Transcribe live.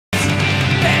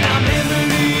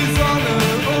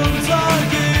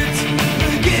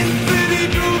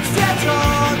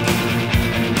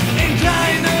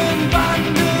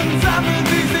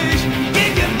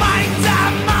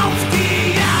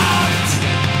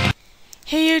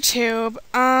Hey YouTube,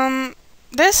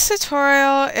 this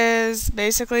tutorial is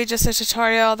basically just a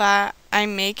tutorial that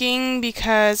I'm making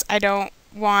because I don't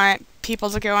want people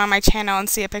to go on my channel and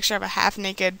see a picture of a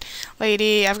half-naked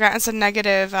lady. I've gotten some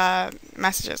negative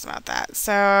messages about that.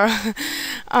 So,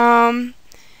 I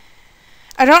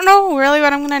don't know really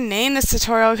what I'm going to name this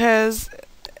tutorial because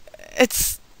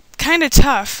it's kind of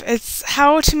tough. It's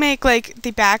how to make like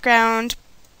the background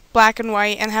black and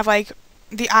white and have like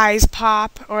the eyes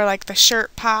pop or like the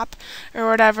shirt pop or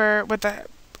whatever with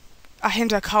a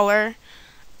hint of color.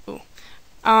 Ooh.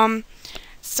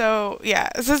 So yeah,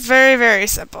 this is very, very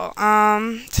simple.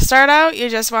 To start out, you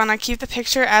just want to keep the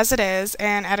picture as it is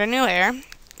and add a new layer.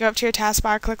 Go up to your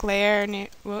taskbar, click layer, new,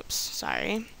 whoops,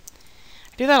 sorry.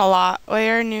 I do that a lot.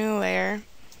 Layer, new layer.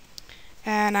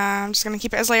 And I'm just going to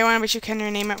keep it as layer 1, but you can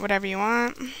rename it whatever you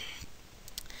want.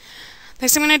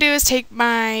 Next thing I'm going to do is take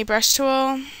my brush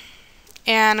tool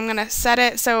and I'm going to set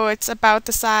it so it's about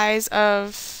the size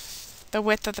of the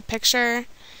width of the picture,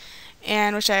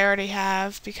 and which I already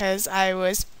have because I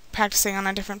was practicing on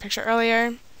a different picture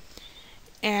earlier.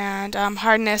 And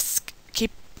hardness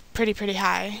keep pretty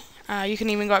high. You can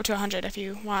even go up to 100 if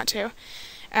you want to.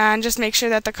 And just make sure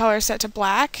that the color is set to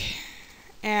black,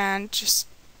 and just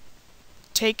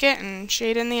take it and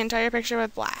shade in the entire picture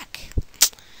with black.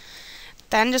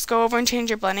 Then just go over and change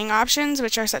your blending options,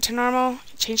 which are set to normal.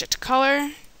 Change it to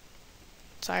color.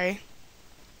 Sorry.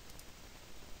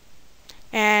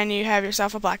 And you have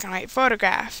yourself a black and white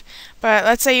photograph. But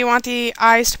let's say you want the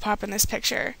eyes to pop in this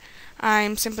picture.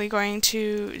 I'm simply going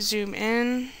to zoom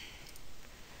in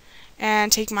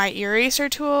and take my eraser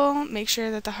tool. Make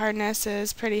sure that the hardness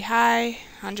is pretty high.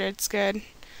 100's good.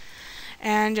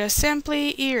 And just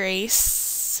simply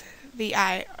erase the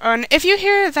eye. And if you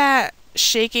hear that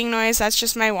shaking noise, that's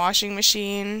just my washing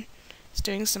machine. It's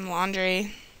doing some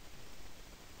laundry.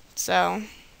 So,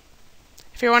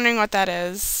 if you're wondering what that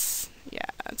is, yeah,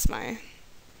 that's my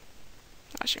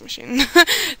washing machine.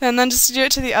 And then just do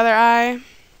it to the other eye.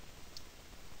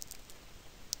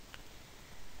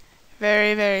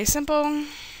 Very, very simple.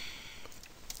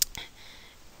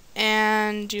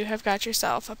 And you have got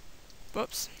yourself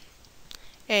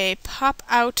a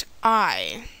pop-out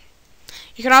eye.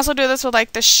 You can also do this with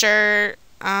like the shirt.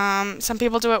 Some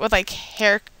people do it with like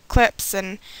hair clips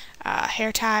and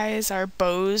hair ties or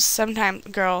bows. Sometimes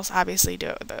girls obviously do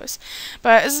it with those.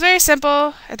 But it's very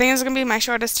simple. I think this is going to be my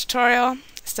shortest tutorial.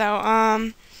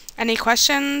 So any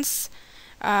questions,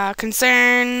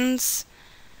 concerns,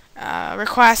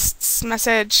 requests,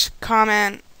 message,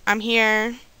 comment, I'm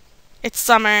here. It's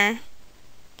summer.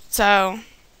 So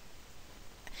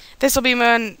this will be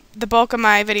when the bulk of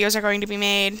my videos are going to be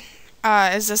made.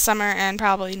 Is this summer and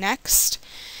probably next.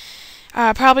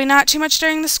 Probably not too much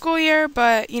during the school year,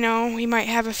 but you know, we might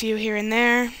have a few here and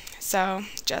there. So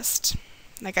just,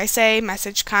 like I say,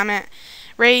 message, comment,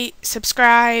 rate,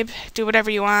 subscribe, do whatever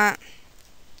you want.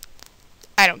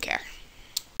 I don't care.